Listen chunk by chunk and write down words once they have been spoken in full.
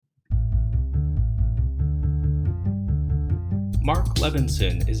Marc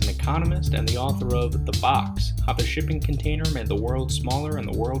Levinson is an economist and the author of The Box: How the Shipping Container Made the World Smaller and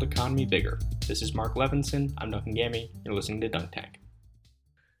the World Economy Bigger. This is Marc Levinson. I'm Duncan Gammy. You're listening to Dunk Tank.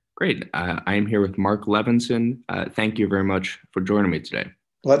 Great. I am here with Marc Levinson. Thank you very much for joining me today.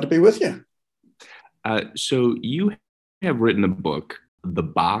 Glad to be with you. So you have written a book, The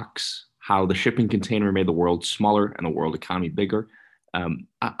Box: How the Shipping Container Made the World Smaller and the World Economy Bigger.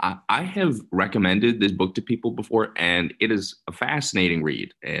 I have recommended this book to people before, and it is a fascinating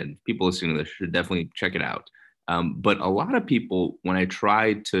read, and people listening to this should definitely check it out. But a lot of people, when I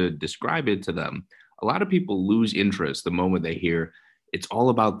try to describe it to them, a lot of people lose interest the moment they hear it's all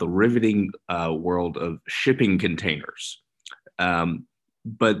about the riveting world of shipping containers.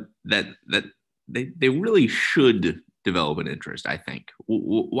 But that they really should develop an interest, I think.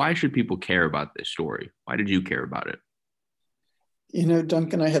 Why should people care about this story? Why did you care about it? You know,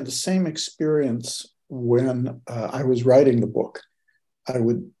 Duncan, I had the same experience when I was writing the book. I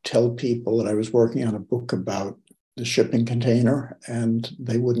would tell people that I was working on a book about the shipping container, and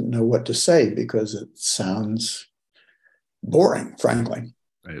they wouldn't know what to say because it sounds boring, frankly.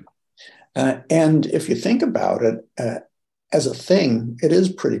 Right. And if you think about it, as a thing, it is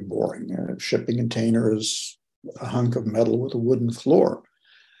pretty boring. A shipping container is a hunk of metal with a wooden floor.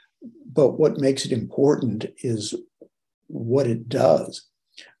 But what makes it important is what it does.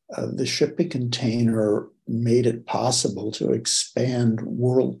 The shipping container made it possible to expand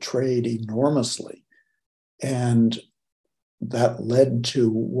world trade enormously. And that led to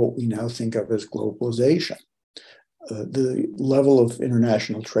what we now think of as globalization. The level of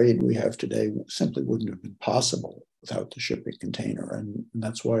international trade we have today simply wouldn't have been possible without the shipping container. And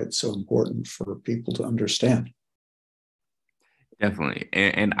that's why it's so important for people to understand. Definitely.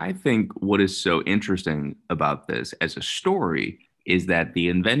 And I think what is so interesting about this as a story is that the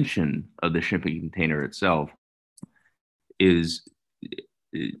invention of the shipping container itself is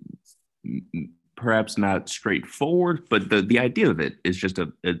perhaps not straightforward, but the idea of it is just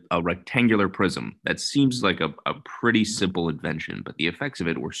a rectangular prism that seems like a pretty simple invention, but the effects of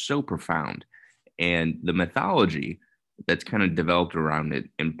it were so profound. And the mythology that's kind of developed around it,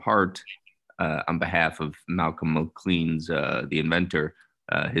 in part on behalf of Malcolm McLean's, the inventor,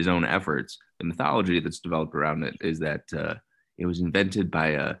 his own efforts, the mythology that's developed around it is that it was invented by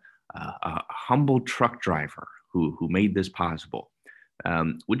a humble truck driver who made this possible,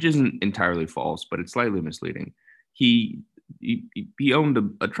 which isn't entirely false, but it's slightly misleading. He owned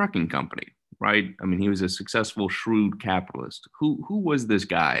a trucking company, right? I mean, he was a successful, shrewd capitalist. Who was this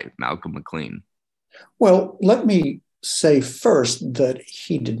guy, Malcolm McLean? Well, let me say first that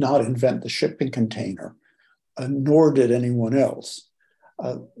he did not invent the shipping container, nor did anyone else.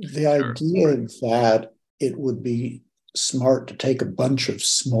 The idea that it would be smart to take a bunch of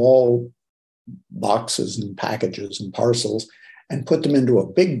small boxes and packages and parcels and put them into a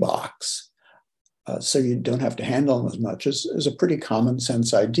big box so you don't have to handle them as much is a pretty common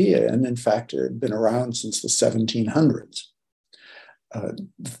sense idea. And in fact, it had been around since the 1700s.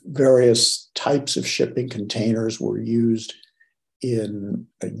 Various types of shipping containers were used in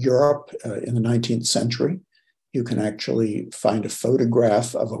Europe in the 19th century. You can actually find a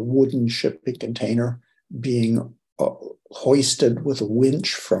photograph of a wooden shipping container being hoisted with a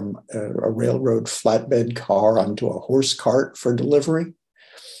winch from a railroad flatbed car onto a horse cart for delivery.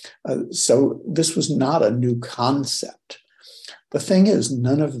 So this was not a new concept. The thing is,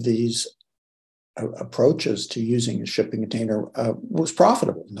 none of these approaches to using a shipping container was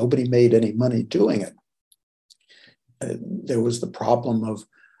profitable. Nobody made any money doing it. There was the problem of,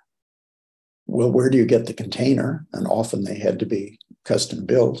 well, where do you get the container? And often they had to be custom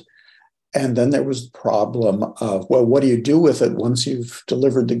built. And then there was the problem of, well, what do you do with it once you've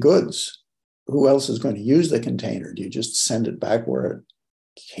delivered the goods? Who else is going to use the container? Do you just send it back where it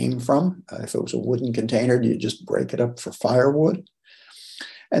came from? If it was a wooden container, do you just break it up for firewood?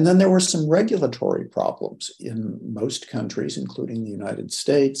 And then there were some regulatory problems in most countries, including the United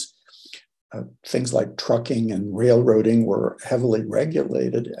States. Things like trucking and railroading were heavily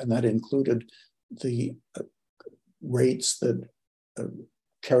regulated, and that included the rates that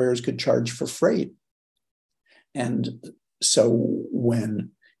carriers could charge for freight. And so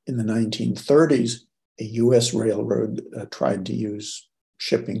when in the 1930s, a US railroad tried to use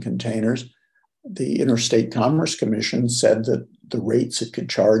shipping containers, the Interstate Commerce Commission said that the rates it could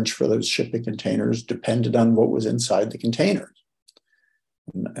charge for those shipping containers depended on what was inside the containers.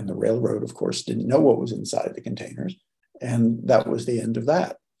 And the railroad, of course, didn't know what was inside the containers. And that was the end of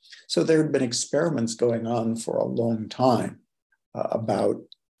that. So there had been experiments going on for a long time about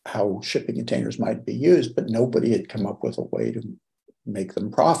how shipping containers might be used, but nobody had come up with a way to make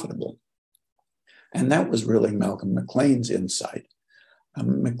them profitable. And that was really Malcolm McLean's insight.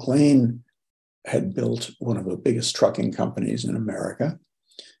 McLean had built one of the biggest trucking companies in America.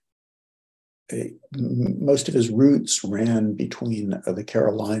 Most of his routes ran between the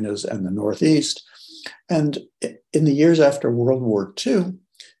Carolinas and the Northeast. And in the years after World War II,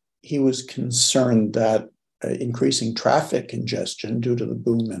 he was concerned that increasing traffic congestion due to the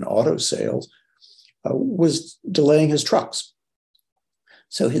boom in auto sales was delaying his trucks.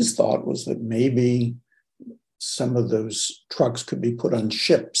 So his thought was that maybe some of those trucks could be put on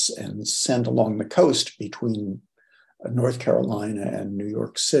ships and sent along the coast between North Carolina and New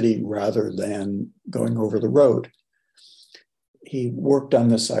York City rather than going over the road. He worked on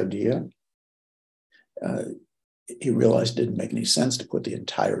this idea. He realized it didn't make any sense to put the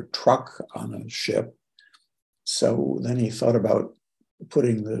entire truck on a ship. So then he thought about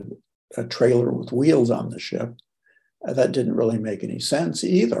putting a trailer with wheels on the ship. That didn't really make any sense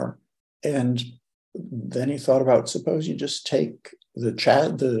either. And then he thought about, suppose you just take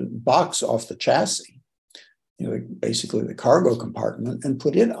the box off the chassis, basically the cargo compartment, and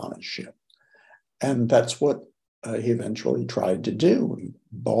put it on a ship. And that's what he eventually tried to do. He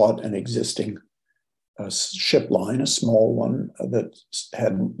bought an existing ship line, a small one that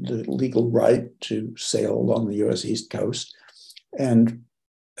had the legal right to sail along the US East Coast. And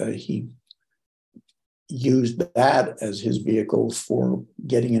he used that as his vehicle for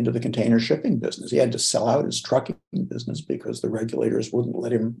getting into the container shipping business. He had to sell out his trucking business because the regulators wouldn't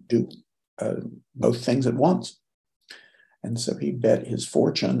let him do both things at once. And so he bet his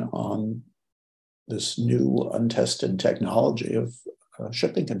fortune on this new untested technology of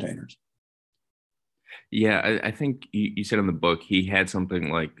shipping containers. Yeah, I think you said in the book he had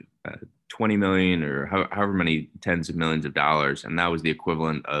something like 20 million or however many tens of millions of dollars, and that was the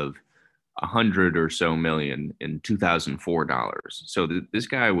equivalent of 100 or so million in 2004 dollars. So this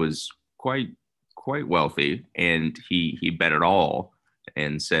guy was quite wealthy, and he bet it all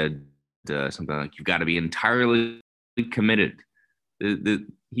and said something like, "You've got to be entirely committed."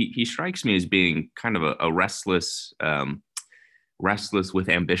 He strikes me as being kind of a restless with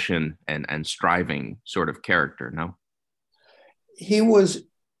ambition and striving sort of character. No, he was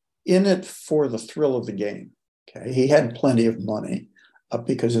in it for the thrill of the game. Okay, he had plenty of money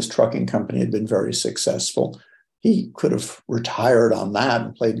because his trucking company had been very successful. He could have retired on that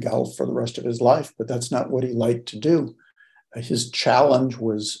and played golf for the rest of his life, but that's not what he liked to do. His challenge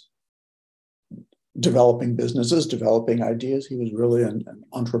was developing businesses, developing ideas. He was really an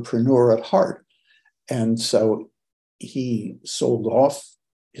entrepreneur at heart. And so he sold off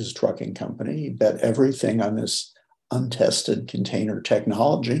his trucking company. He bet everything on this untested container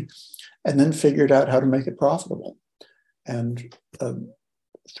technology and then figured out how to make it profitable. And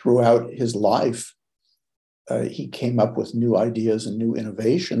throughout his life, he came up with new ideas and new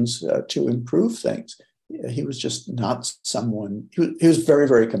innovations to improve things. He was just not someone, he was very,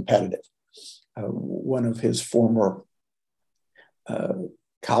 very competitive. One of his former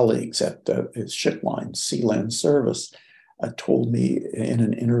colleagues at his ship line, Sealand Service, told me in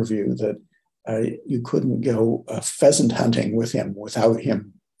an interview that you couldn't go pheasant hunting with him without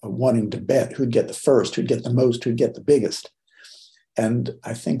him wanting to bet who'd get the first, who'd get the most, who'd get the biggest. And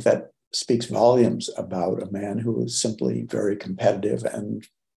I think that speaks volumes about a man who was simply very competitive and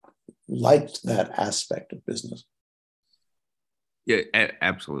liked that aspect of business. Yeah,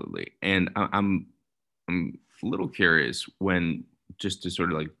 absolutely. And I'm a little curious when, just to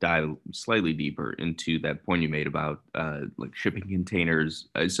sort of like dive slightly deeper into that point you made about like shipping containers,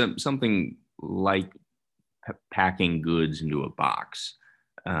 something like packing goods into a box,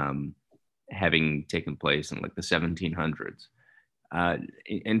 having taken place in like the 1700s.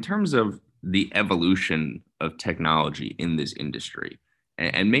 In terms of the evolution of technology in this industry,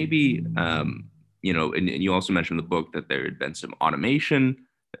 and maybe, and you also mentioned in the book that there had been some automation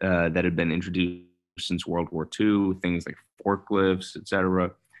that had been introduced since World War II, things like forklifts, et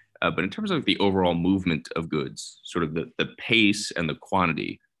cetera. But in terms of the overall movement of goods, sort of the pace and the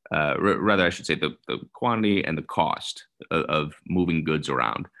quantity, rather I should say the quantity and the cost of moving goods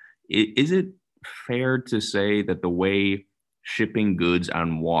around, is it fair to say that the way shipping goods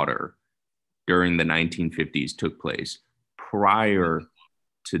on water during the 1950s took place prior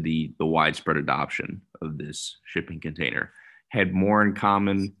to the widespread adoption of this shipping container had more in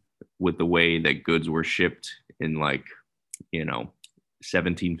common with the way that goods were shipped in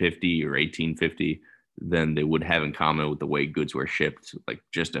 1750 or 1850 than they would have in common with the way goods were shipped like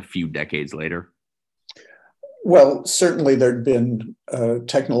just a few decades later? Well, certainly there'd been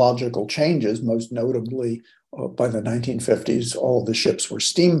technological changes, most notably by the 1950s, all the ships were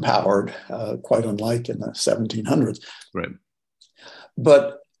steam powered, quite unlike in the 1700s. Right.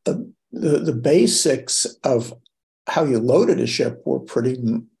 But the basics of how you loaded a ship were pretty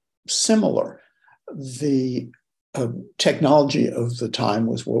similar. The technology of the time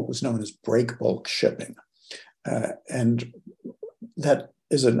was what was known as break bulk shipping. And that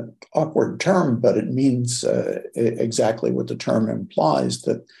is an awkward term, but it means exactly what the term implies,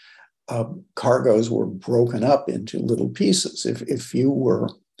 that cargoes were broken up into little pieces. If you were,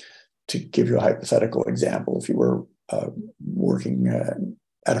 to give you a hypothetical example, if you were working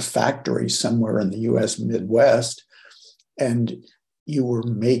at a factory somewhere in the US Midwest and you were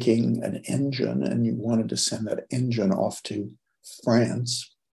making an engine and you wanted to send that engine off to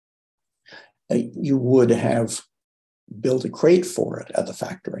France, you would have built a crate for it at the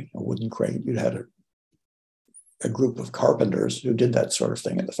factory, a wooden crate. You'd had a group of carpenters who did that sort of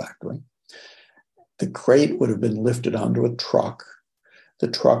thing at the factory. The crate would have been lifted onto a truck. The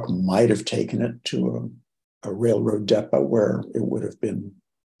truck might have taken it to a railroad depot where it would have been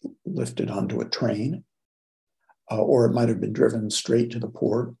lifted onto a train, or it might have been driven straight to the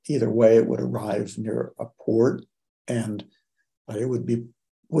port. Either way, it would arrive near a port, and it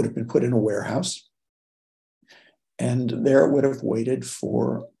would have been put in a warehouse. And there it would have waited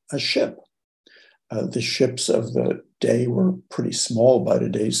for a ship. The ships of the day were pretty small by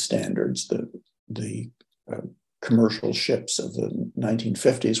today's standards. The commercial ships of the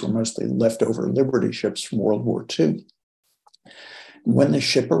 1950s were mostly leftover Liberty ships from World War II. When the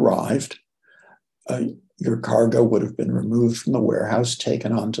ship arrived, your cargo would have been removed from the warehouse,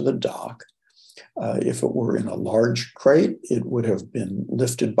 taken onto the dock. If it were in a large crate, it would have been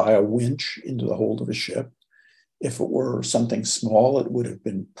lifted by a winch into the hold of a ship. If it were something small, it would have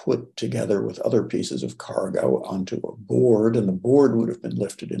been put together with other pieces of cargo onto a board, and the board would have been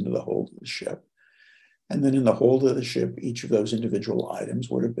lifted into the hold of the ship. And then in the hold of the ship, each of those individual items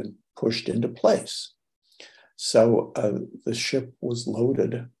would have been pushed into place. So the ship was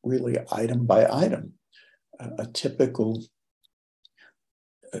loaded really item by item. A typical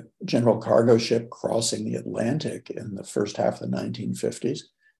general cargo ship crossing the Atlantic in the first half of the 1950s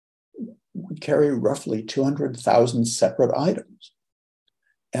would carry roughly 200,000 separate items.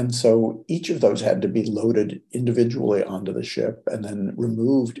 And so each of those had to be loaded individually onto the ship and then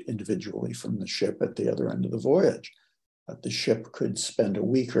removed individually from the ship at the other end of the voyage. The ship could spend a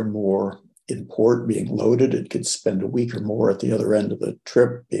week or more in port being loaded. It could spend a week or more at the other end of the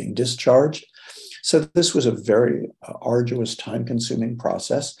trip being discharged. So this was a very arduous, time-consuming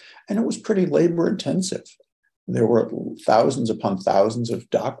process, and it was pretty labor-intensive. There were thousands upon thousands of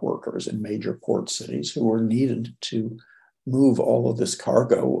dock workers in major port cities who were needed to move all of this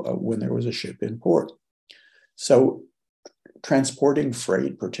cargo when there was a ship in port. So transporting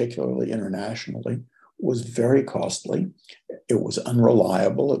freight, particularly internationally, was very costly. It was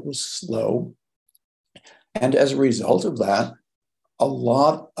unreliable. It was slow. And as a result of that, a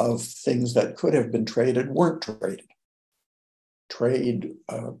lot of things that could have been traded weren't traded.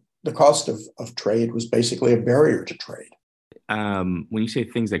 The cost of trade was basically a barrier to trade. When you say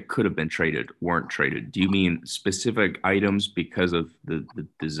things that could have been traded weren't traded, do you mean specific items because of the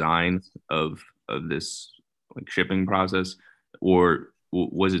design of this like shipping process, or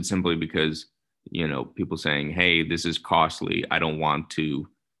was it simply because people saying, "Hey, this is costly. I don't want to,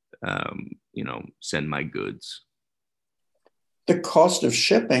 send my goods"? The cost of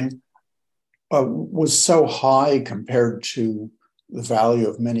shipping was so high compared to the value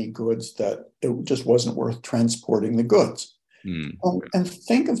of many goods that it just wasn't worth transporting the goods. And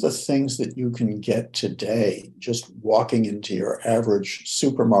think of the things that you can get today just walking into your average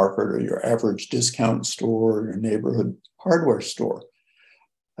supermarket or your average discount store or your neighborhood hardware store.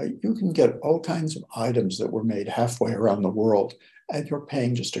 You can get all kinds of items that were made halfway around the world, and you're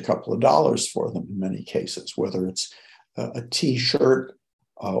paying just a couple of dollars for them in many cases, whether it's a t-shirt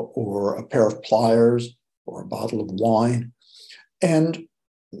or a pair of pliers or a bottle of wine. And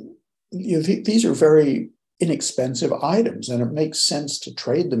these are very inexpensive items, and it makes sense to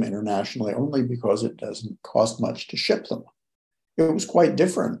trade them internationally only because it doesn't cost much to ship them. It was quite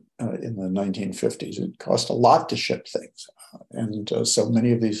different in the 1950s. It cost a lot to ship things, and so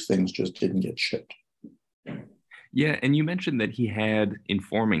many of these things just didn't get shipped. Yeah, and you mentioned that he had, in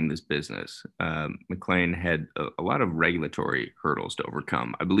forming this business, McLean had a lot of regulatory hurdles to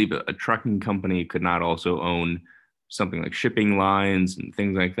overcome. I believe a trucking company could not also own something like shipping lines and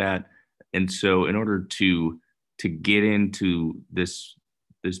things like that. And so in order to get into this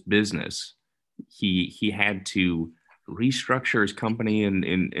business, he had to restructure his company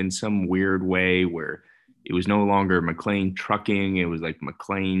in some weird way where it was no longer McLean Trucking, it was like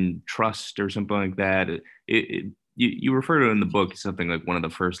McLean Trust or something like that. You refer to it in the book as something like one of the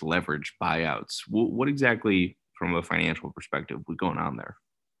first leverage buyouts. What exactly, from a financial perspective, was going on there?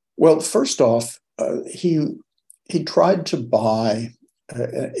 Well, first off, he tried to buy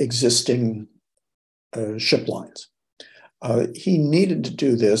existing ship lines. He needed to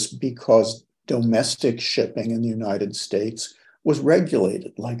do this because domestic shipping in the United States was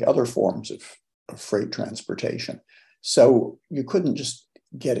regulated like other forms of freight transportation. So you couldn't just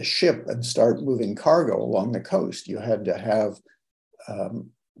get a ship and start moving cargo along the coast. You had to have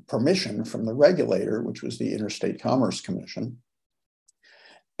permission from the regulator, which was the Interstate Commerce Commission.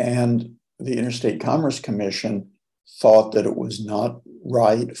 And the Interstate Commerce Commission thought that it was not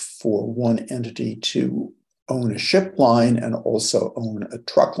right for one entity to own a ship line and also own a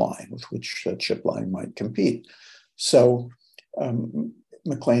truck line with which a ship line might compete. So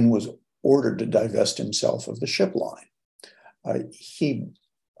McLean was ordered to divest himself of the ship line. He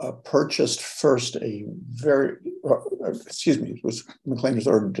purchased first McLean was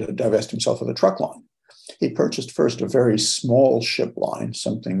ordered to divest himself of the truck line. He purchased first a very small ship line,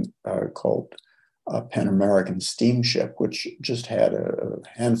 something called Pan American Steamship, which just had a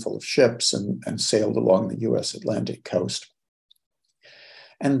handful of ships and sailed along the US Atlantic coast.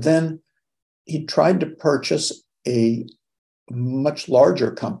 And then he tried to purchase a much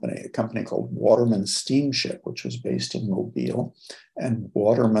larger company, a company called Waterman Steamship, which was based in Mobile. And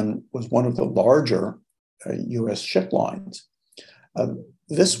Waterman was one of the larger US ship lines.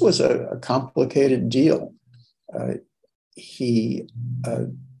 This was a complicated deal. He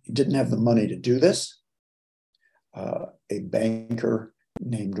didn't have the money to do this. A banker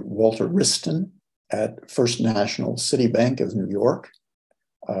named Walter Wriston at First National City Bank of New York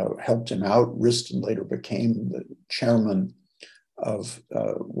helped him out. Wriston later became the chairman of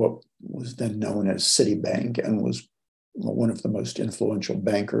what was then known as Citibank and was one of the most influential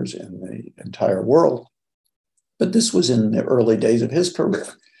bankers in the entire world. But this was in the early days of his career.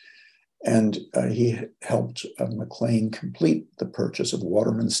 And he helped McLean complete the purchase of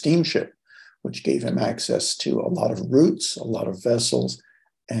Waterman Steamship, which gave him access to a lot of routes, a lot of vessels,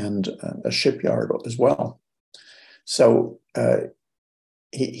 and a shipyard as well. So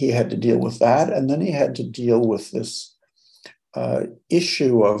he had to deal with that. And then he had to deal with this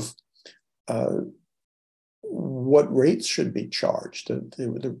issue of what rates should be charged.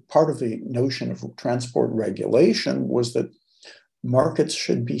 The part of the notion of transport regulation was that markets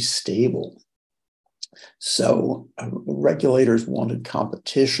should be stable. So regulators wanted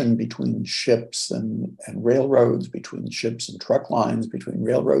competition between ships and railroads, between ships and truck lines, between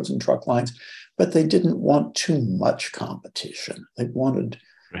railroads and truck lines, but they didn't want too much competition. They wanted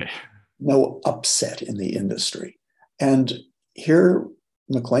no upset in the industry. And here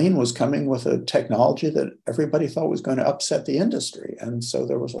McLean was coming with a technology that everybody thought was going to upset the industry. And so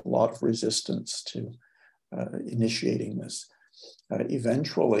there was a lot of resistance to initiating this.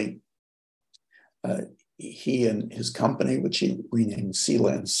 Eventually, he and his company, which he renamed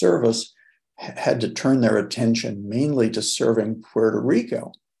Sealand Service, had to turn their attention mainly to serving Puerto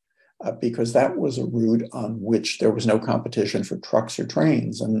Rico because that was a route on which there was no competition for trucks or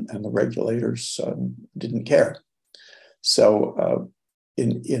trains, and the regulators didn't care. So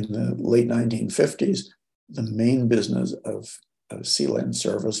in the late 1950s, the main business of Sealand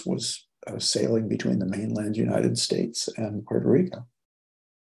Service was sailing between the mainland United States and Puerto Rico.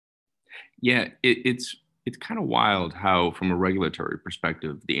 Yeah, it's kind of wild how, from a regulatory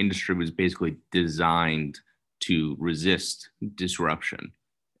perspective, the industry was basically designed to resist disruption,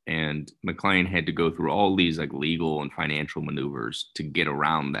 and McLean had to go through all these like legal and financial maneuvers to get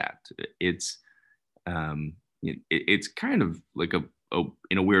around that. It's kind of like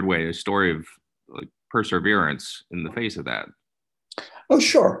in a weird way, a story of like perseverance in the face of that. Oh,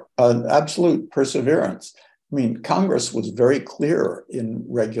 sure. Absolute perseverance. I mean, Congress was very clear in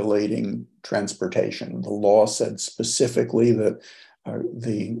regulating transportation. The law said specifically that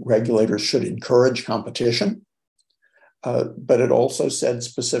the regulators should encourage competition, but it also said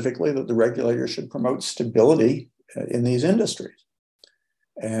specifically that the regulators should promote stability in these industries.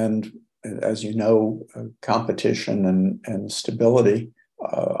 And as you know, competition and stability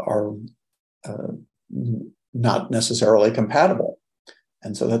are not necessarily compatible.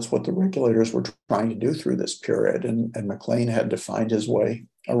 And so that's what the regulators were trying to do through this period. And McLean had to find his way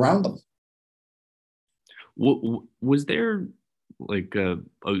around them. Was there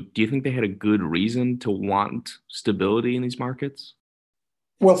do you think they had a good reason to want stability in these markets?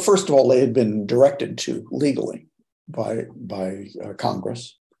 Well, first of all, they had been directed to legally by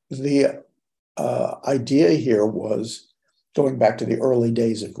Congress. The idea here was, going back to the early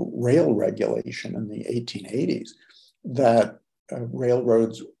days of rail regulation in the 1880s, that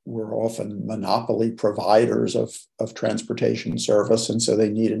railroads were often monopoly providers of transportation service, and so they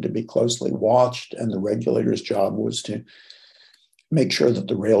needed to be closely watched, and the regulator's job was to make sure that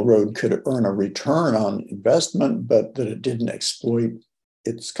the railroad could earn a return on investment, but that it didn't exploit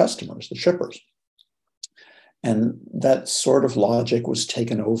its customers, the shippers. And that sort of logic was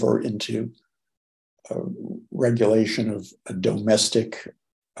taken over into regulation of domestic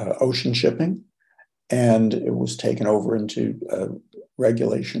ocean shipping, and it was taken over into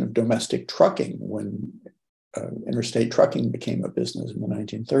regulation of domestic trucking when interstate trucking became a business in the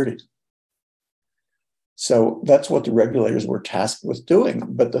 1930s. So that's what the regulators were tasked with doing.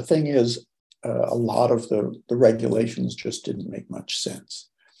 But the thing is, a lot of the regulations just didn't make much sense.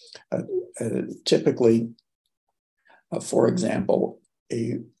 Typically, for example,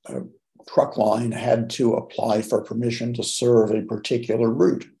 a truck line had to apply for permission to serve a particular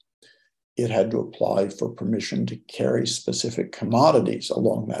route. It had to apply for permission to carry specific commodities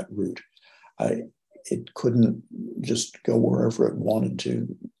along that route. It couldn't just go wherever it wanted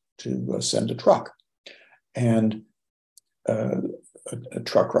to send a truck. And a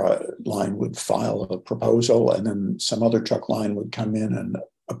truck line would file a proposal, and then some other truck line would come in and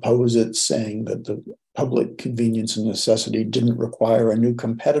oppose it, saying that the public convenience and necessity didn't require a new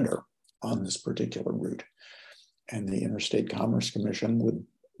competitor on this particular route. And the Interstate Commerce Commission would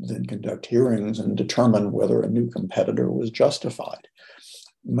then conduct hearings and determine whether a new competitor was justified.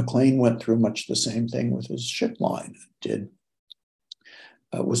 McLean went through much the same thing with his ship line. It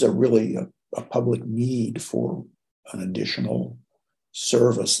was really a public need for an additional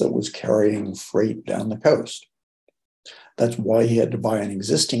service that was carrying freight down the coast. That's why he had to buy an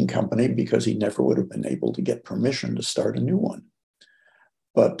existing company, because he never would have been able to get permission to start a new one.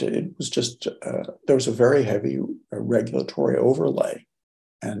 But it was just, there was a very heavy regulatory overlay,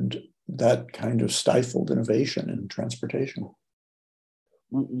 and that kind of stifled innovation in transportation.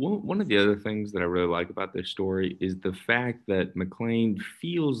 One of the other things that I really like about this story is the fact that McLean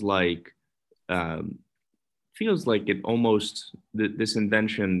feels like it almost, this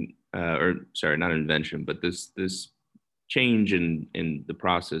invention, or sorry, not invention, but this change in the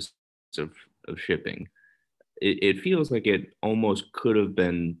process of shipping. It feels like it almost could have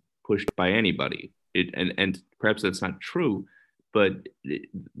been pushed by anybody. And perhaps that's not true, but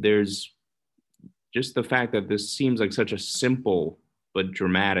there's just the fact that this seems like such a simple but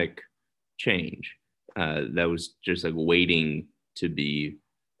dramatic change that was just like waiting to be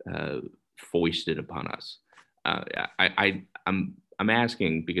foisted upon us. I'm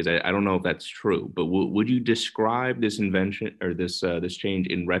asking because I don't know if that's true, but would you describe this invention or this change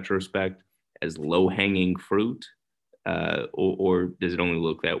in retrospect as low-hanging fruit, or does it only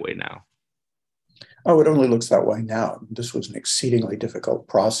look that way now? Oh, it only looks that way now. This was an exceedingly difficult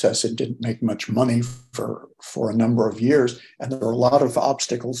process. It didn't make much money for a number of years, and there were a lot of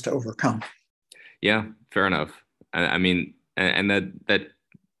obstacles to overcome. Yeah, fair enough. I mean, and that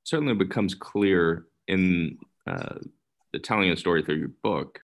certainly becomes clear in the telling a story through your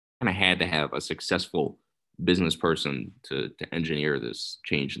book. Kind of had to have a successful business person to engineer this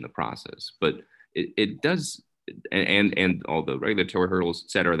change in the process, but it does. And all the regulatory hurdles,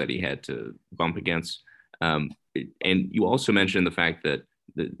 et cetera, that he had to bump against. And you also mentioned the fact that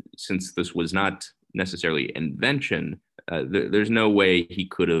since this was not necessarily invention, there's no way he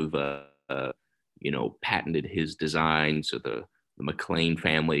could have, patented his design so the McLean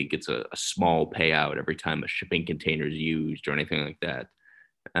family gets a small payout every time a shipping container is used or anything like that.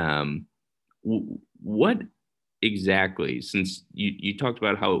 What exactly, since you talked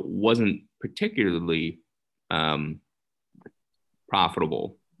about how it wasn't particularly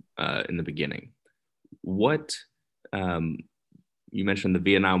profitable in the beginning. What you mentioned the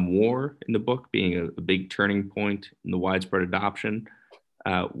Vietnam War in the book being a big turning point in the widespread adoption.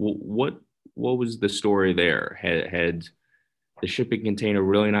 What was the story there? Had the shipping container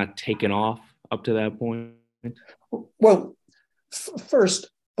really not taken off up to that point? Well, first,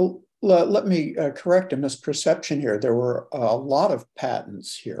 let me correct a misperception here. There were a lot of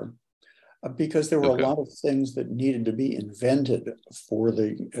patents here, because there were a lot of things that needed to be invented for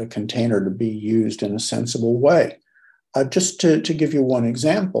the container to be used in a sensible way. Just to give you one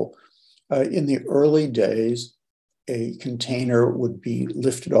example, in the early days, a container would be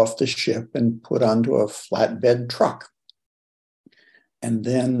lifted off the ship and put onto a flatbed truck. And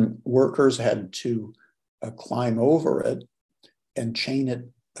then workers had to climb over it and chain it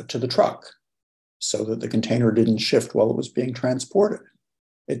to the truck so that the container didn't shift while it was being transported.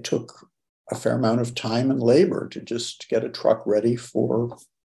 It took a fair amount of time and labor to just get a truck ready for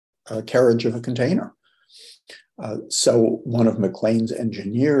carriage of a container. So one of McLean's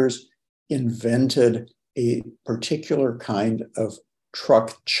engineers invented a particular kind of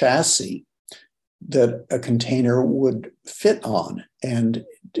truck chassis that a container would fit on. And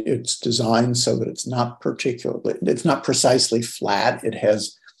it's designed so that it's not precisely flat. It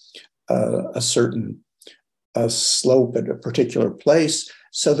has a certain slope at a particular place,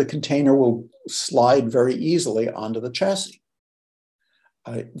 so the container will slide very easily onto the chassis.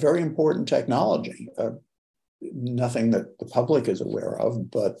 Very important technology. Nothing that the public is aware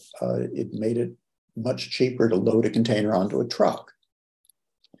of, but it made it much cheaper to load a container onto a truck.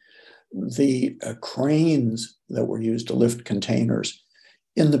 The cranes that were used to lift containers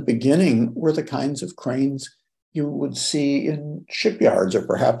in the beginning were the kinds of cranes you would see in shipyards or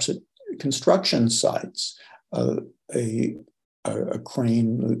perhaps at construction sites. A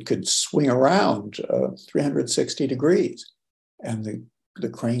crane that could swing around 360 degrees, and the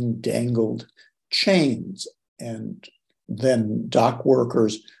crane dangled chains, and then dock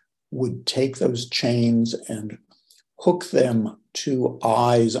workers would take those chains and hook them to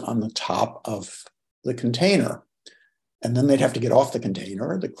eyes on the top of the container. And then they'd have to get off the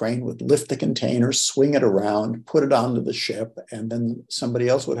container. The crane would lift the container, swing it around, put it onto the ship, and then somebody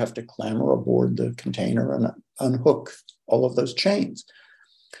else would have to clamber aboard the container and unhook all of those chains.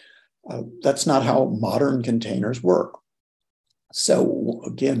 That's not how modern containers work. So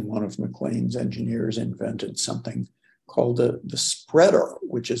again, one of McLean's engineers invented something called the spreader,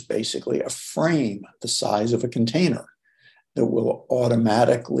 which is basically a frame the size of a container that will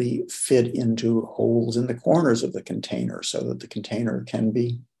automatically fit into holes in the corners of the container so that the container can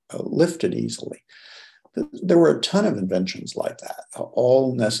be lifted easily. There were a ton of inventions like that,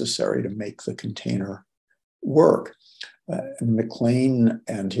 all necessary to make the container work. McLean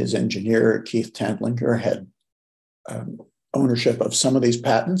and his engineer, Keith Tantlinger, had ownership of some of these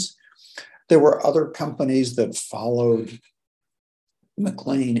patents. There were other companies that followed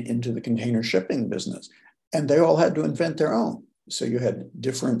McLean into the container shipping business, and they all had to invent their own. So you had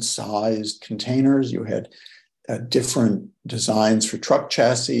different sized containers, you had different designs for truck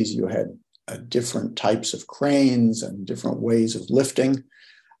chassis, you had different types of cranes and different ways of lifting.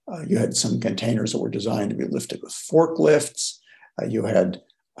 You had some containers that were designed to be lifted with forklifts. You had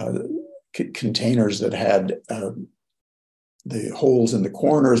containers that had the holes in the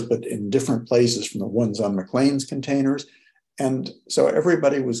corners, but in different places from the ones on McLean's containers. And so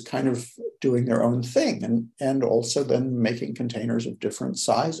everybody was kind of doing their own thing and also then making containers of different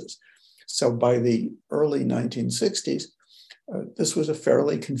sizes. So by the early 1960s, this was a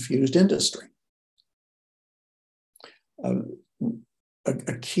fairly confused industry.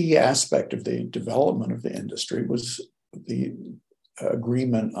 A key aspect of the development of the industry was the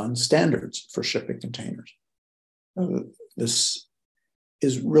agreement on standards for shipping containers. This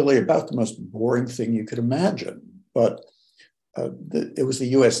is really about the most boring thing you could imagine, but it was the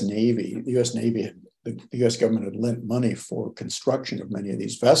U.S. Navy. The U.S. government had lent money for construction of many of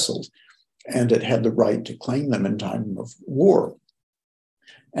these vessels, and it had the right to claim them in time of war.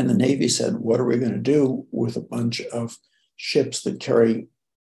 And the Navy said, what are we going to do with a bunch of ships that carry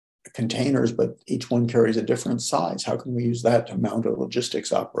containers, but each one carries a different size? How can we use that to mount a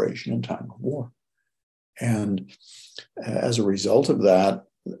logistics operation in time of war? And as a result of that,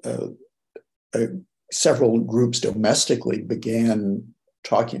 several groups domestically began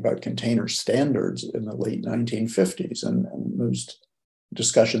talking about container standards in the late 1950s, and those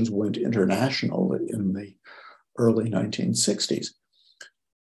discussions went international in the early 1960s.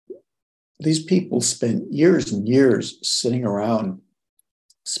 These people spent years and years sitting around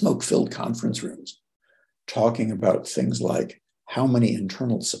smoke-filled conference rooms talking about things like how many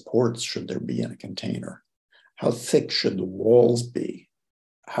internal supports should there be in a container? How thick should the walls be?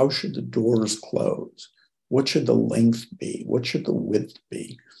 How should the doors close? What should the length be? What should the width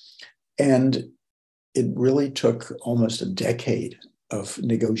be? And it really took almost a decade of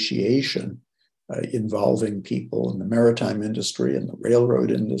negotiation involving people in the maritime industry and the railroad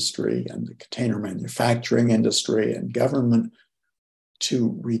industry and the container manufacturing industry and government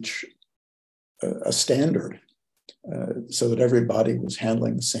to reach a standard so that everybody was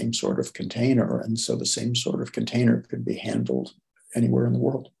handling the same sort of container, and so the same sort of container could be handled anywhere in the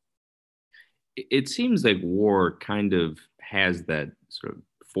world. It seems like war kind of has that sort of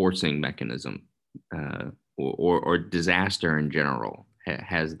forcing mechanism, or disaster in general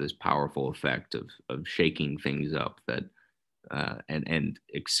has this powerful effect of shaking things up that and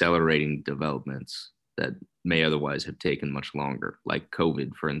accelerating developments that may otherwise have taken much longer, like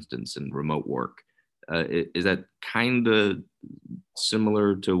COVID, for instance, and remote work. Is that kind of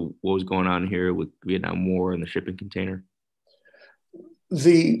similar to what was going on here with Vietnam War and the shipping container?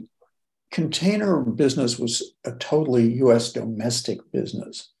 The container business was a totally U.S. domestic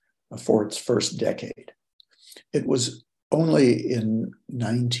business for its first decade. It was only in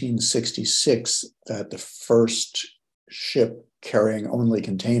 1966 that the first ship carrying only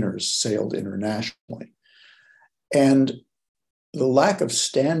containers sailed internationally. And the lack of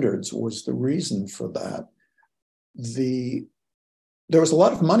standards was the reason for that. There was a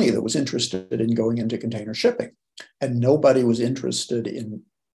lot of money that was interested in going into container shipping, and nobody was interested in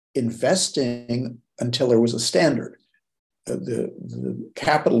investing until there was a standard. The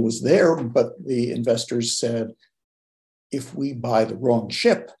capital was there, but the investors said, if we buy the wrong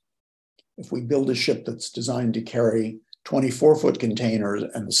ship, if we build a ship that's designed to carry 24-foot containers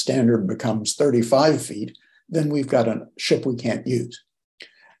and the standard becomes 35 feet, then we've got a ship we can't use.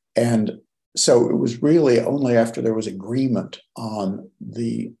 And so it was really only after there was agreement on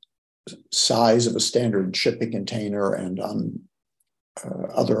the size of a standard shipping container and on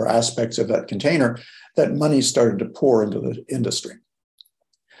other aspects of that container that money started to pour into the industry.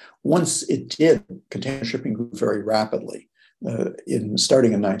 Once it did, container shipping grew very rapidly.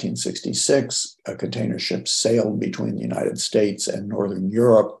 Starting in 1966, container ships sailed between the United States and Northern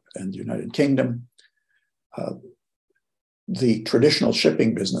Europe and the United Kingdom. The traditional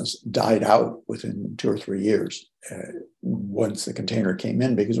shipping business died out within 2 or 3 years once the container came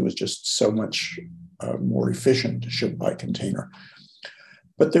in, because it was just so much more efficient to ship by container.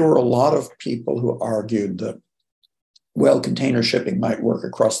 But there were a lot of people who argued that, well, container shipping might work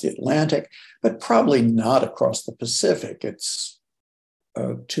across the Atlantic, but probably not across the Pacific. It's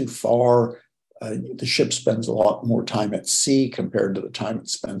too far. The ship spends a lot more time at sea compared to the time it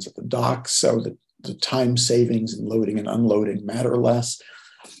spends at the docks, so that the time savings in loading and unloading matter less.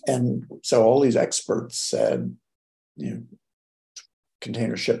 And so all these experts said,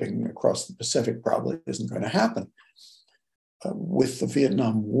 container shipping across the Pacific probably isn't going to happen. With the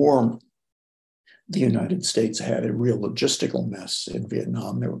Vietnam War, the United States had a real logistical mess in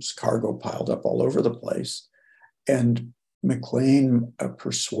Vietnam. There was cargo piled up all over the place. And McLean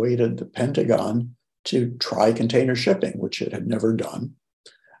persuaded the Pentagon to try container shipping, which it had never done.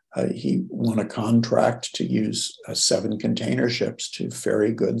 He won a contract to use 7 container ships to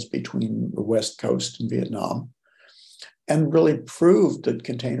ferry goods between the West Coast and Vietnam, and really proved that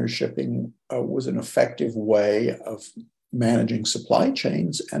container shipping was an effective way of managing supply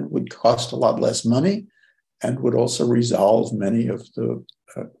chains and would cost a lot less money and would also resolve many of the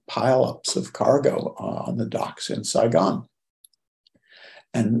pileups of cargo on the docks in Saigon.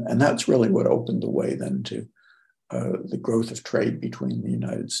 And that's really what opened the way then to the growth of trade between the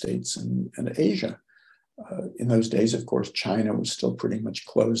United States and Asia. In those days, of course, China was still pretty much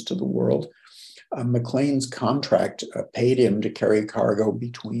closed to the world. McLean's contract paid him to carry cargo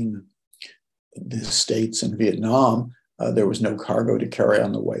between the States and Vietnam. There was no cargo to carry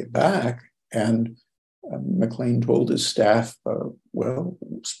on the way back. And McLean told his staff, well,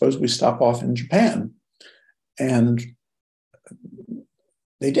 suppose we stop off in Japan. And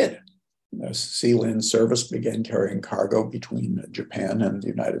they did. Sea Land Service began carrying cargo between Japan and the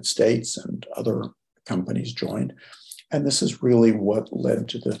United States, and other companies joined. And this is really what led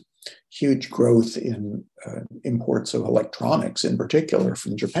to the huge growth in imports of electronics, in particular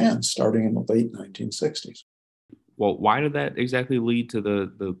from Japan, starting in the late 1960s. Well, why did that exactly lead to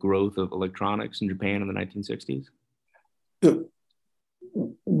the growth of electronics in Japan in the 1960s?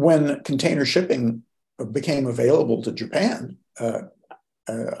 When container shipping became available to Japan,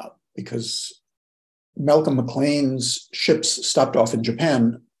 because Malcolm McLean's ships stopped off in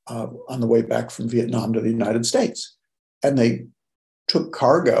Japan on the way back from Vietnam to the United States. And they took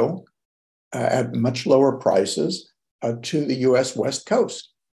cargo at much lower prices to the US West Coast.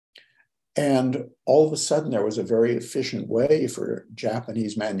 And all of a sudden, there was a very efficient way for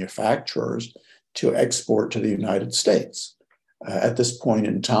Japanese manufacturers to export to the United States. At this point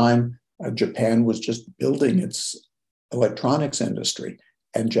in time, Japan was just building its electronics industry,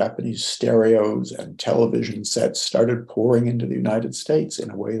 and Japanese stereos and television sets started pouring into the United States in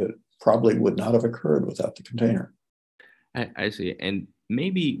a way that probably would not have occurred without the container. I see. And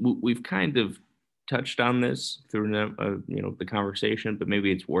maybe we've kind of touched on this through the conversation, but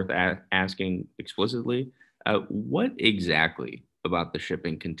maybe it's worth asking explicitly. What exactly about the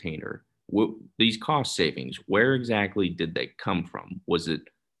shipping container, these cost savings, where exactly did they come from? Was it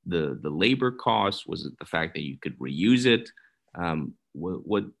the labor costs? Was it the fact that you could reuse it?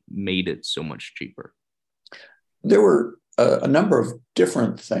 What made it so much cheaper? There were a number of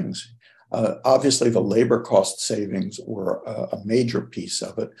different things. Obviously, the labor cost savings were a major piece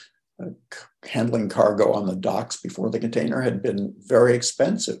of it. Handling cargo on the docks before the container had been very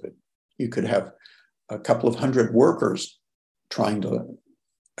expensive. You could have a couple of hundred workers trying to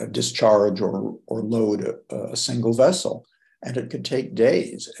discharge or load a single vessel. and it could take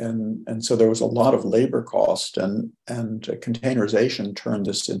days. And so there was a lot of labor cost, and containerization turned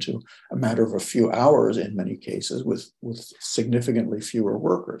this into a matter of a few hours in many cases with significantly fewer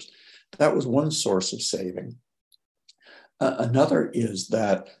workers. That was one source of saving. Another is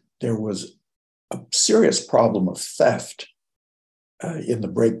that there was a serious problem of theft in the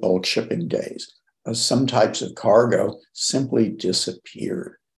break bulk shipping days. Some types of cargo simply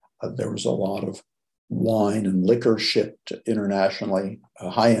disappeared. There was a lot of wine and liquor shipped internationally,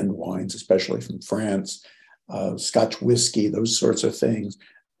 high-end wines, especially from France, Scotch whiskey, those sorts of things.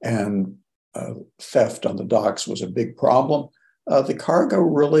 And theft on the docks was a big problem. The cargo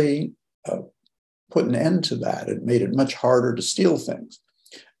really put an end to that. It made it much harder to steal things.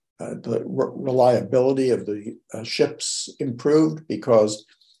 The reliability of the ships improved because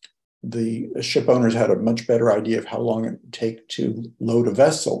the ship owners had a much better idea of how long it would take to load a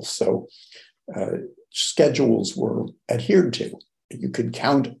vessel. So schedules were adhered to. You could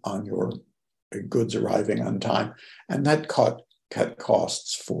count on your goods arriving on time, and that cut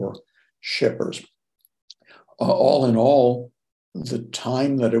costs for shippers. All in all, the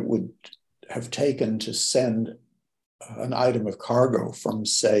time that it would have taken to send an item of cargo from,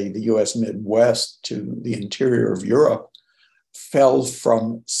 say, the US Midwest to the interior of Europe fell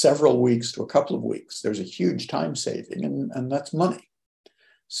from several weeks to a couple of weeks. There's a huge time saving, and that's money.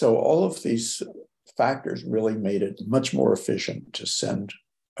 So all of these factors really made it much more efficient to send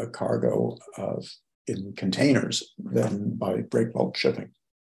a cargo in containers than by break bulk shipping.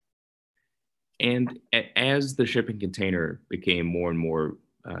 And as the shipping container became more and more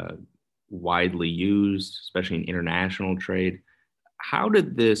widely used, especially in international trade, how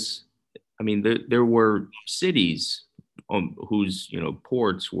did this, I mean, there were cities whose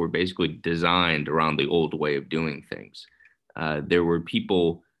ports were basically designed around the old way of doing things. There were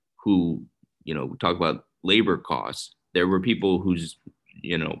people who, talk about labor costs. There were people whose,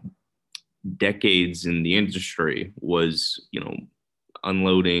 decades in the industry was,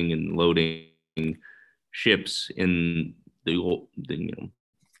 unloading and loading ships in the old,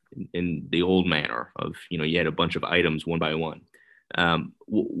 in the old manner of, you had a bunch of items one by one.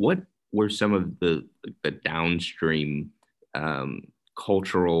 What were some of the downstream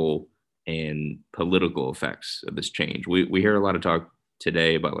cultural and political effects of this change? We hear a lot of talk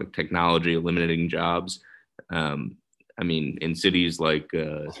today about like technology eliminating jobs. I mean, in cities like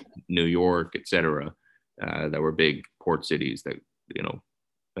New York, et cetera, that were big port cities that,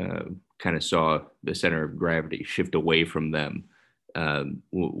 kind of saw the center of gravity shift away from them.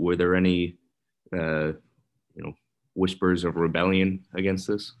 Were there any, whispers of rebellion against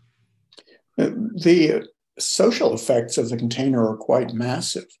this? The social effects of the container are quite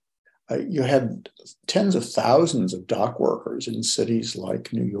massive. You had tens of thousands of dock workers in cities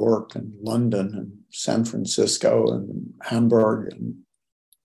like New York and London and San Francisco and Hamburg and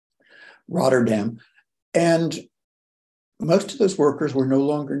Rotterdam. And most of those workers were no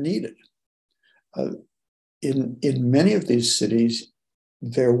longer needed. In many of these cities,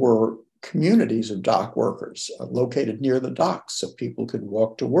 there were communities of dock workers located near the docks so people could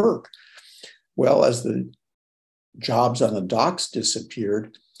walk to work. Well, as the jobs on the docks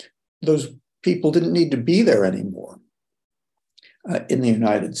disappeared, those people didn't need to be there anymore. In the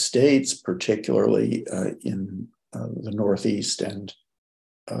United States, particularly in the Northeast and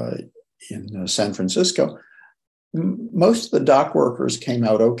in San Francisco, most of the dock workers came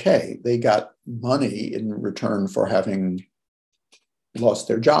out okay. They got money in return for having lost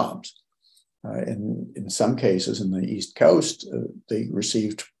their jobs. In some cases in the East Coast, they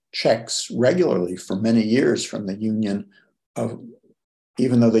received checks regularly for many years from the union,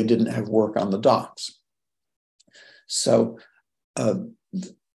 even though they didn't have work on the docks. So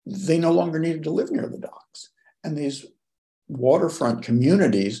they no longer needed to live near the docks. And these waterfront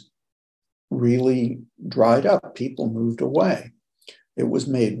communities really dried up. People moved away. It was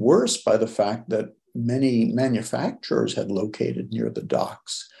made worse by the fact that many manufacturers had located near the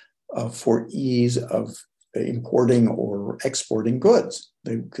docks for ease of importing or exporting goods.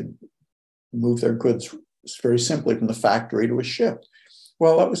 They could move their goods very simply from the factory to a ship.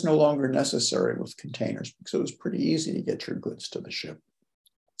 Well, that was no longer necessary with containers because it was pretty easy to get your goods to the ship.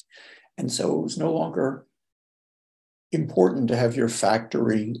 And so it was no longer important to have your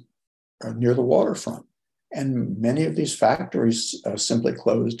factory near the waterfront. And many of these factories simply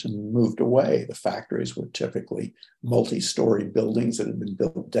closed and moved away. The factories were typically multi-story buildings that had been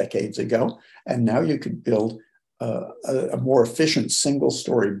built decades ago. And now you could build a more efficient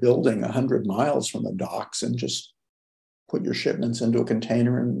single-story building 100 miles from the docks and just put your shipments into a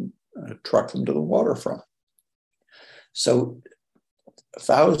container and truck them to the waterfront. So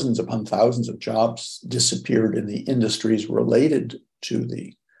thousands upon thousands of jobs disappeared in the industries related to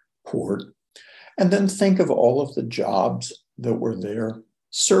the port. And then think of all of the jobs that were there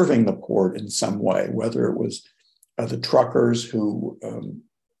serving the port in some way, whether it was the truckers who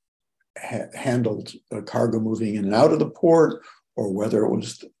handled cargo moving in and out of the port, or whether it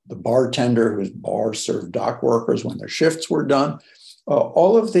was the bartender whose bar served dock workers when their shifts were done.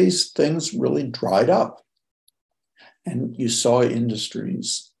 All of these things really dried up. And you saw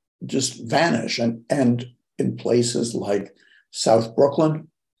industries just vanish. And in places like South Brooklyn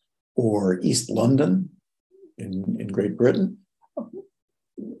or East London in Great Britain,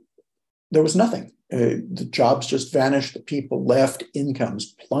 there was nothing. The jobs just vanished, the people left,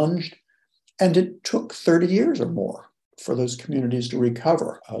 incomes plunged, and it took 30 years or more for those communities to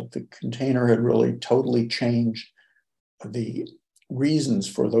recover. The container had really totally changed the reasons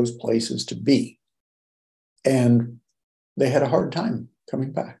for those places to be. And they had a hard time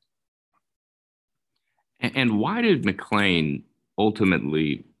coming back. And why did McLean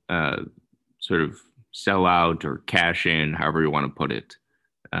ultimately sort of sell out or cash in, however you want to put it,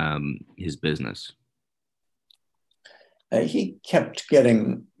 his business? He kept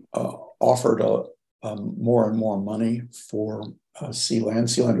getting offered more and more money for Sealand.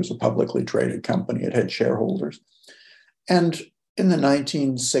 Sealand was a publicly traded company. It had shareholders. And in the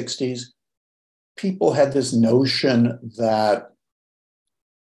 1960s, people had this notion that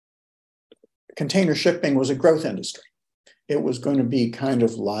container shipping was a growth industry. It was going to be kind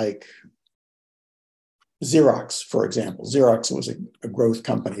of like Xerox, for example. Xerox was a growth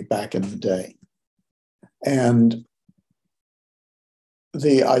company back in the day. And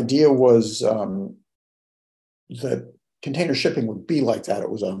the idea was that container shipping would be like that. It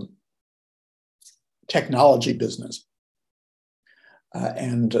was a technology business.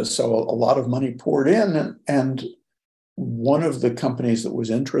 So a lot of money poured in, and one of the companies that was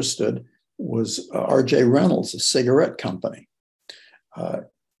interested was R.J. Reynolds, a cigarette company.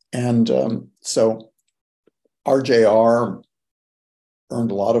 So RJR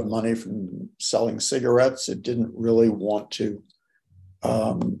earned a lot of money from selling cigarettes. It didn't really want to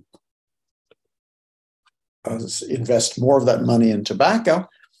invest more of that money in tobacco,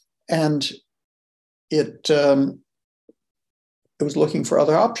 and it was looking for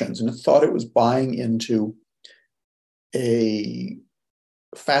other options, and it thought it was buying into a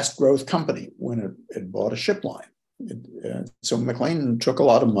fast growth company when it bought a ship line. So McLean took a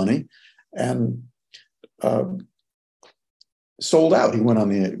lot of money and sold out. He went on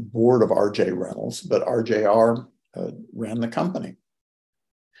the board of R.J. Reynolds, but RJR ran the company.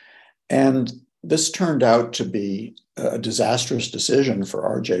 And this turned out to be a disastrous decision for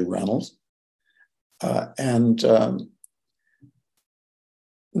R.J. Reynolds.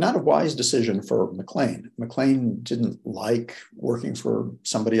 Not a wise decision for McLean. McLean didn't like working for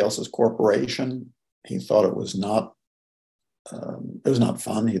somebody else's corporation. He thought it was not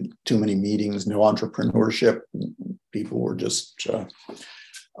fun. He had too many meetings, no entrepreneurship. People were just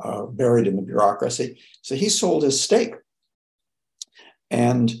buried in the bureaucracy. So he sold his stake.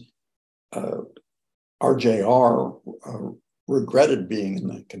 And RJR regretted being in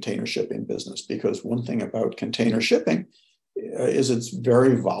the container shipping business, because one thing about container shipping is it's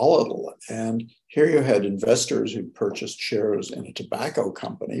very volatile. And here you had investors who purchased shares in a tobacco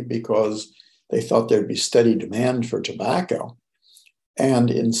company because they thought there'd be steady demand for tobacco.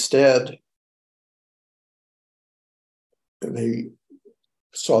 And instead, they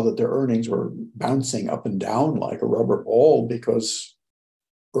saw that their earnings were bouncing up and down like a rubber ball, because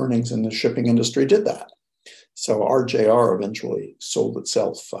earnings in the shipping industry did that. So RJR eventually sold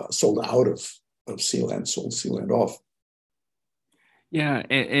out of Sealand, sold Sealand off. Yeah,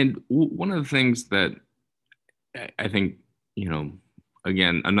 and one of the things that I think,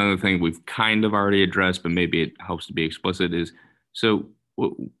 again, another thing we've kind of already addressed, but maybe it helps to be explicit, is so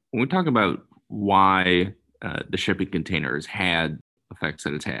when we talk about why the shipping container has had effects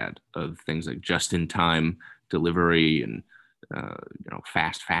that it's had, of things like just-in-time delivery and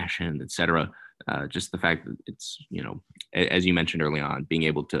fast fashion, et cetera. Just the fact that it's, as you mentioned early on, being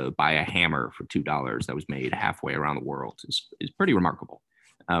able to buy a hammer for $2 that was made halfway around the world is pretty remarkable.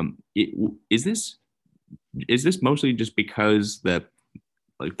 Is this mostly just because the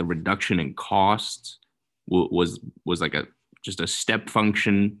reduction in costs was like just a step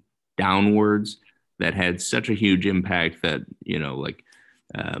function downwards that had such a huge impact that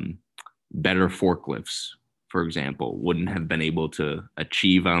better forklifts, for example, wouldn't have been able to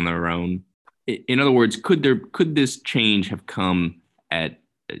achieve on their own? In other words, could this change have come at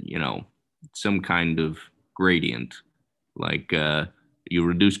some kind of gradient, like you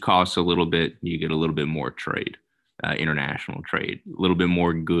reduce costs a little bit, you get a little bit more trade? international trade? A little bit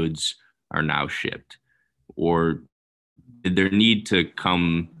more goods are now shipped, or did there need to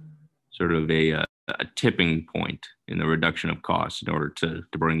come sort of a tipping point in the reduction of costs in order to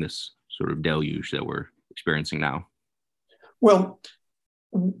bring this sort of deluge that we're experiencing now? Well,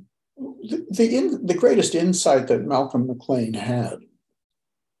 the greatest insight that Malcolm McLean had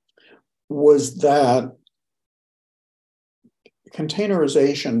was that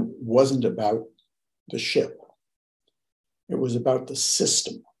containerization wasn't about the ship. It was about the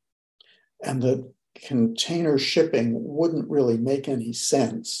system. And that container shipping wouldn't really make any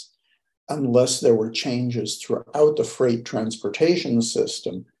sense unless there were changes throughout the freight transportation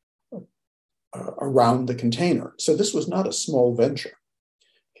system around the container. So this was not a small venture.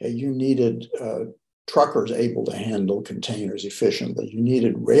 Okay, you needed truckers able to handle containers efficiently. You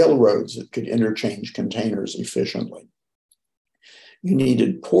needed railroads that could interchange containers efficiently. You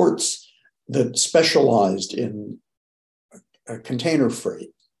needed ports that specialized in container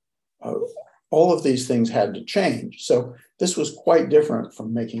freight. All of these things had to change. So this was quite different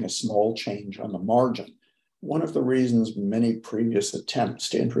from making a small change on the margin. One of the reasons many previous attempts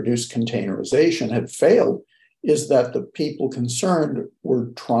to introduce containerization had failed is that the people concerned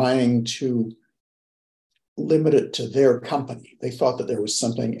were trying to limit it to their company. They thought that there was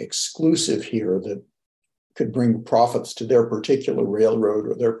something exclusive here that could bring profits to their particular railroad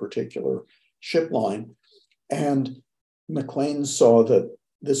or their particular ship line. And McLean saw that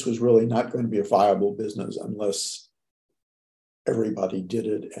this was really not going to be a viable business unless everybody did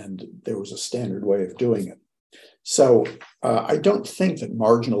it and there was a standard way of doing it. So I don't think that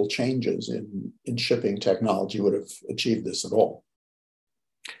marginal changes in shipping technology would have achieved this at all.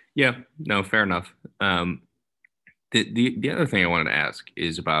 Yeah, no, fair enough. The other thing I wanted to ask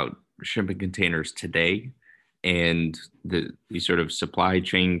is about shipping containers today and the sort of supply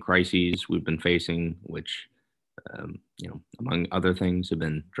chain crises we've been facing, which among other things, have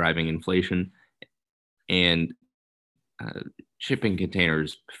been driving inflation, and shipping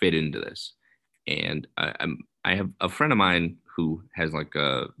containers fit into this. And I have a friend of mine who has like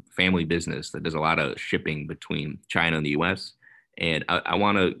a family business that does a lot of shipping between China and the U.S. And I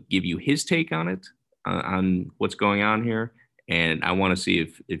want to give you his take on it, on what's going on here, and I want to see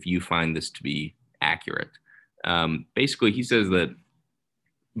if you find this to be accurate. Basically, he says that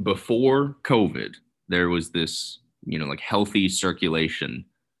before COVID, there was this, like healthy circulation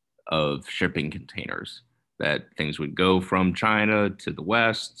of shipping containers, that things would go from China to the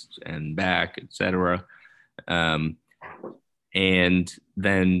West and back, et cetera. And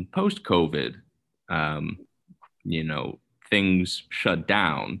then post-COVID, things shut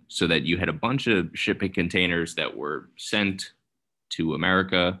down so that you had a bunch of shipping containers that were sent to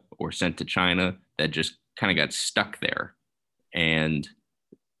America or sent to China that just kind of got stuck there. And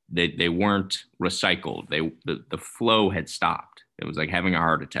they weren't recycled. The flow had stopped. It was like having a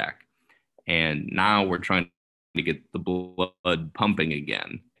heart attack. And now we're trying to get the blood pumping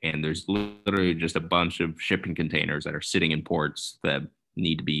again. And there's literally just a bunch of shipping containers that are sitting in ports that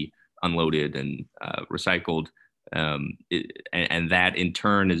need to be unloaded and recycled. And that in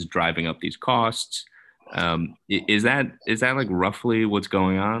turn is driving up these costs. Is that like roughly what's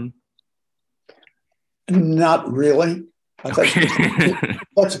going on? Not really. Okay.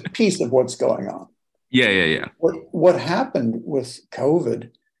 That's a piece of what's going on. Yeah. What happened with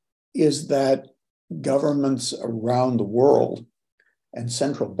COVID is that governments around the world and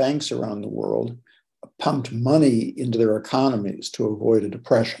central banks around the world pumped money into their economies to avoid a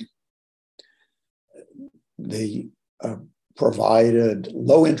depression. They provided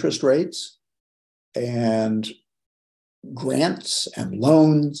low interest rates and grants and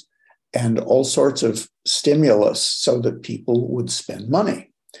loans and all sorts of stimulus so that people would spend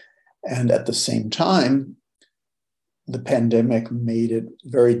money. And at the same time, the pandemic made it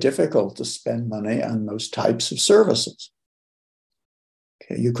very difficult to spend money on those types of services.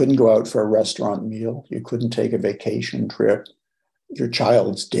 Okay, you couldn't go out for a restaurant meal. You couldn't take a vacation trip. Your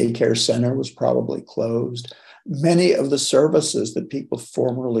child's daycare center was probably closed. Many of the services that people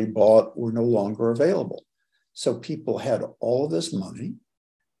formerly bought were no longer available. So people had all of this money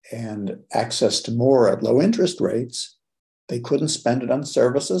and access to more at low interest rates. They couldn't spend it on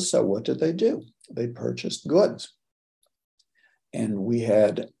services. So what did they do? They purchased goods. And we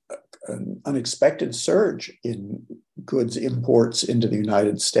had an unexpected surge in goods imports into the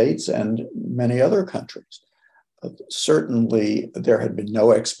United States and many other countries. Certainly, there had been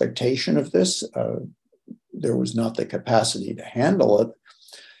no expectation of this. There was not the capacity to handle it.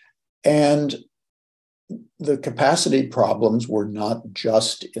 And the capacity problems were not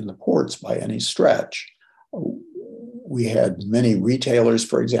just in the ports by any stretch. We had many retailers,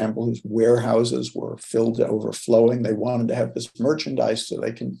 for example, whose warehouses were filled to overflowing. They wanted to have this merchandise so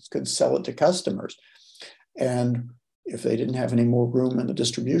they could sell it to customers. And if they didn't have any more room in the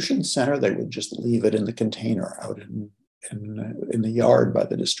distribution center, they would just leave it in the container out in the yard by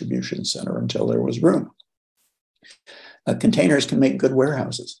the distribution center until there was room. Containers can make good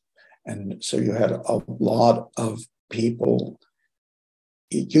warehouses. And so you had a lot of people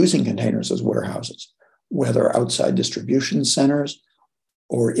using containers as warehouses, whether outside distribution centers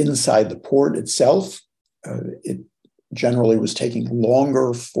or inside the port itself. It generally was taking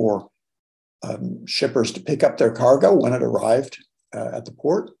longer for shippers to pick up their cargo when it arrived at the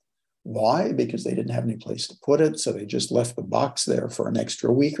port. Why? Because they didn't have any place to put it, so they just left the box there for an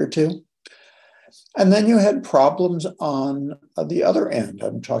extra week or two. And then you had problems on the other end.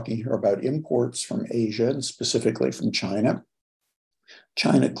 I'm talking here about imports from Asia and specifically from China.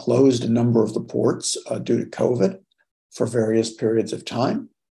 China closed a number of the ports due to COVID for various periods of time.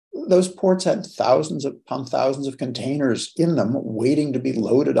 Those ports had thousands upon thousands of containers in them waiting to be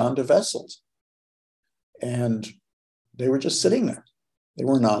loaded onto vessels. And they were just sitting there. They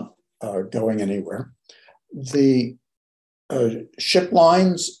were not going anywhere. The ship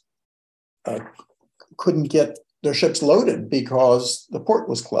lines couldn't get their ships loaded because the port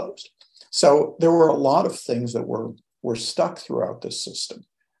was closed. So there were a lot of things that were stuck throughout this system.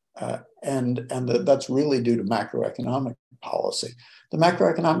 And that's really due to macroeconomic policy. The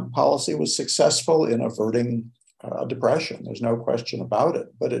macroeconomic policy was successful in averting a depression. There's no question about it,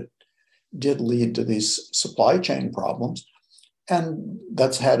 but it did lead to these supply chain problems. And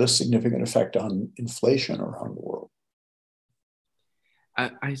that's had a significant effect on inflation around the world.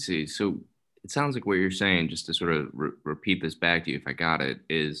 I see. So it sounds like what you're saying, just to sort of repeat this back to you if I got it,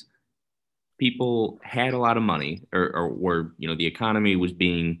 is people had a lot of money or the economy was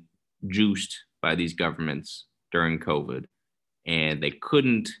being juiced by these governments during COVID, and they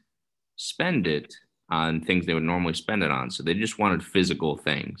couldn't spend it on things they would normally spend it on. So they just wanted physical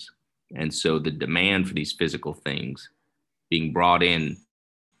things. And so the demand for these physical things being brought in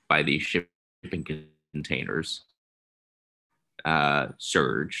by these shipping containers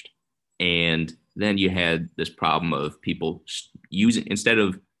surged. And then you had this problem of people using, instead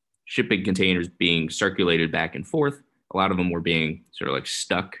of shipping containers being circulated back and forth, a lot of them were being sort of like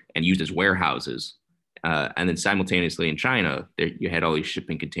stuck and used as warehouses. And then simultaneously in China, you had all these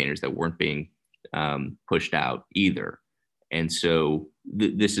shipping containers that weren't being pushed out either. And so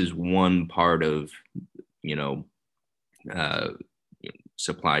this is one part of,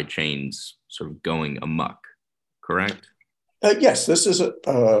 supply chains sort of going amok, correct? Yes, this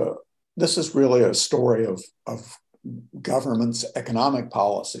is really a story of government's economic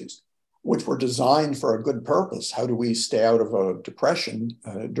policies, which were designed for a good purpose. How do we stay out of a depression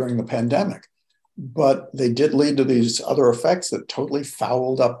during the pandemic? But they did lead to these other effects that totally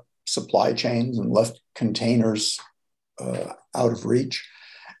fouled up supply chains and left containers out of reach.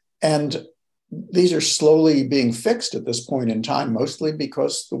 And these are slowly being fixed at this point in time, mostly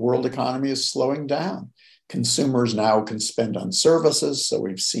because the world economy is slowing down. Consumers now can spend on services, so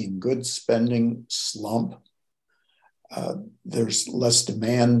we've seen goods spending slump. There's less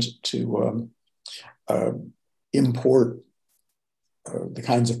demand to import the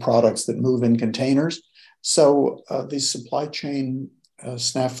kinds of products that move in containers. So these supply chain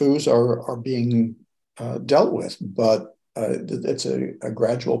snafus are being dealt with, but it's a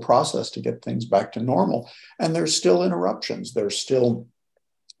gradual process to get things back to normal. And there's still interruptions. There's still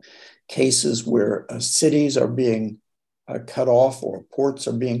cases where cities are being cut off or ports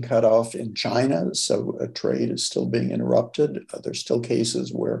are being cut off in China. So trade is still being interrupted. There's still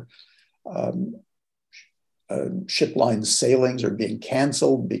cases where ship line sailings are being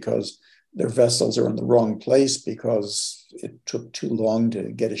canceled because their vessels are in the wrong place because it took too long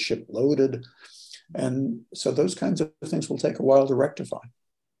to get a ship loaded. And so those kinds of things will take a while to rectify.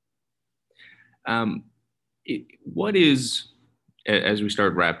 What is, as we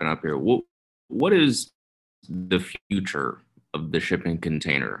start wrapping up here, what is the future of the shipping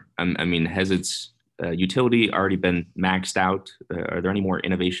container? I mean, has its utility already been maxed out? Are there any more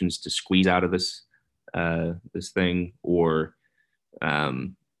innovations to squeeze out of this thing? Or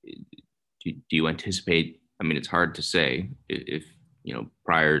do you anticipate, I mean, it's hard to say if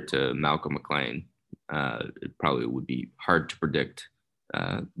prior to Malcolm McLean, it probably would be hard to predict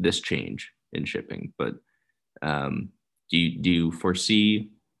this change in shipping. But do you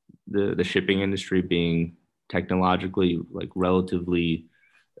foresee the shipping industry being technologically relatively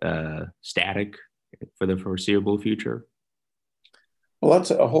static for the foreseeable future? Well,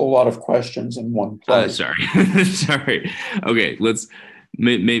 that's a whole lot of questions in one place. Sorry. Okay,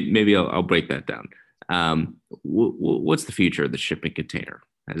 maybe I'll break that down. What's the future of the shipping container?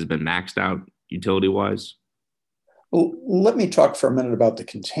 Has it been maxed out utility-wise? Well, let me talk for a minute about the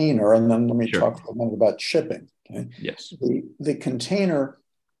container, and then let me Sure. talk for a minute about shipping. Okay? Yes. The container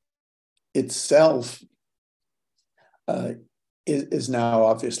itself is now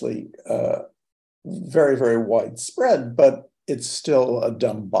obviously very, very widespread, but it's still a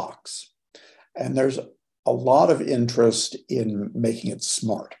dumb box. And there's a lot of interest in making it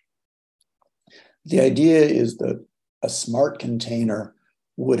smart. The idea is that a smart container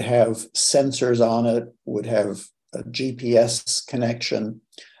would have sensors on it, would have a GPS connection,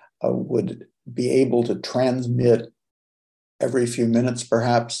 would be able to transmit every few minutes,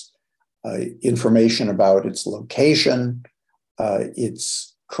 perhaps, information about its location,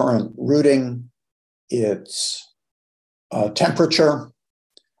 its current routing, its temperature,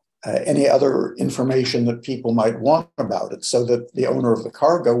 any other information that people might want about it, so that the owner of the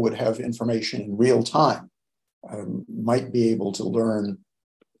cargo would have information in real time, might be able to learn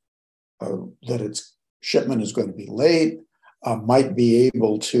that its shipment is going to be late, might be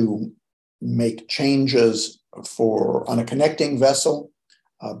able to make changes on a connecting vessel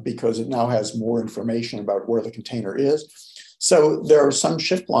because it now has more information about where the container is. So there are some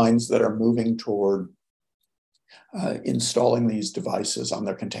ship lines that are moving toward installing these devices on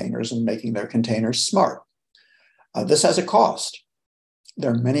their containers and making their containers smart. This has a cost.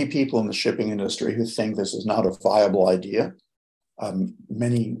 There are many people in the shipping industry who think this is not a viable idea.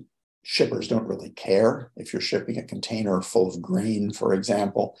 Many shippers don't really care if you're shipping a container full of grain, for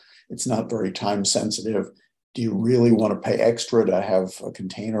example. It's not very time sensitive. Do you really want to pay extra to have a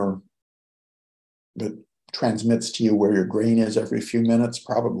container that transmits to you where your grain is every few minutes?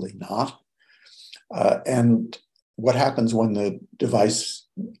 Probably not. And what happens when the device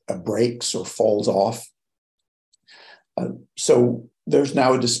breaks or falls off? So there's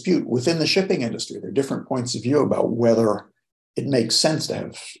now a dispute within the shipping industry. There are different points of view about whether it makes sense to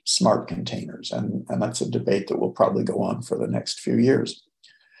have smart containers. And that's a debate that will probably go on for the next few years.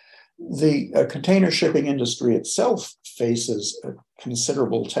 The container shipping industry itself faces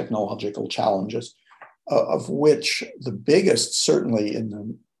considerable technological challenges, of which the biggest, certainly in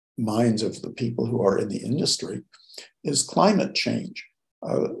the minds of the people who are in the industry, is climate change.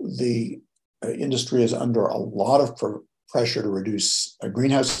 The industry is under a lot of pressure to reduce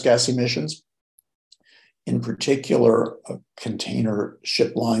greenhouse gas emissions. In particular, container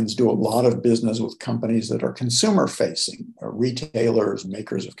ship lines do a lot of business with companies that are consumer-facing, retailers,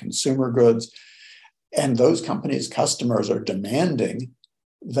 makers of consumer goods. And those companies' customers are demanding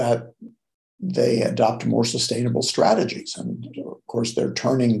that they adopt more sustainable strategies. And of course, they're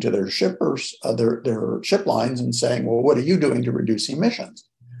turning to their shippers, their ship lines, and saying, well, what are you doing to reduce emissions?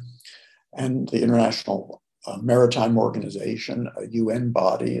 And the International Maritime Organization, a UN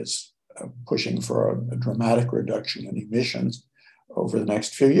body, is pushing for a dramatic reduction in emissions over the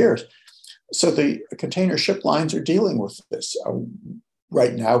next few years. So the container ship lines are dealing with this.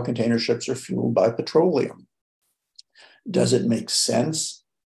 Right now, container ships are fueled by petroleum. Does it make sense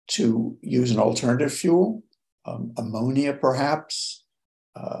to use an alternative fuel? Ammonia, perhaps,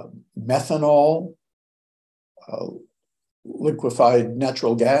 methanol, liquefied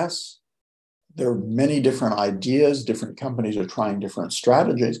natural gas. There are many different ideas. Different companies are trying different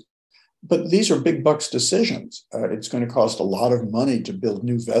strategies. But these are big bucks decisions. It's going to cost a lot of money to build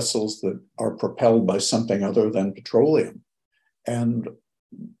new vessels that are propelled by something other than petroleum. And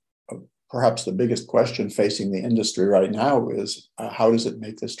perhaps the biggest question facing the industry right now is how does it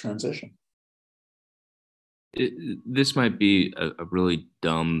make this transition? This might be a really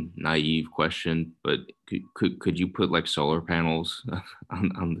dumb, naive question, but could you put like solar panels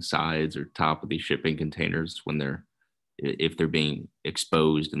on the sides or top of these shipping containers if they're being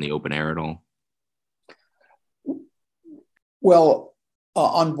exposed in the open air at all? Well,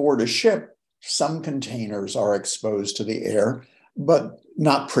 on board a ship, some containers are exposed to the air, but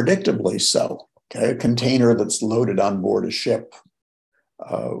not predictably so. Okay, a container that's loaded on board a ship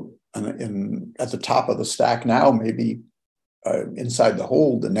at the top of the stack now, maybe inside the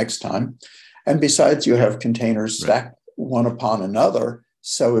hold the next time. And besides, you have containers stacked one upon another.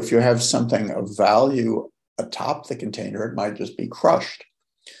 So if you have something of value atop the container, it might just be crushed.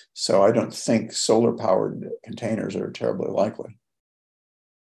 So I don't think solar-powered containers are terribly likely.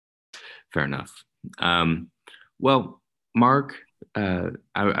 Fair enough. Well, Mark, I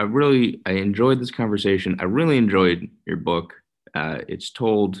enjoyed this conversation. I really enjoyed your book. It's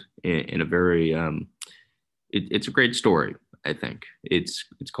told in a very it's a great story. I think it's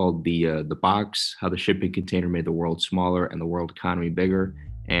called the Box: How the Shipping Container Made the World Smaller and the World Economy Bigger.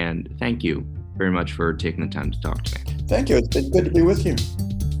 And thank you very much for taking the time to talk to me. Thank you. It's been good to be with you.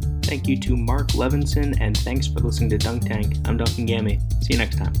 Thank you to Marc Levinson, and thanks for listening to Dunk Tank. I'm Duncan Gammy. See you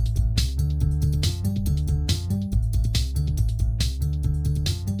next time.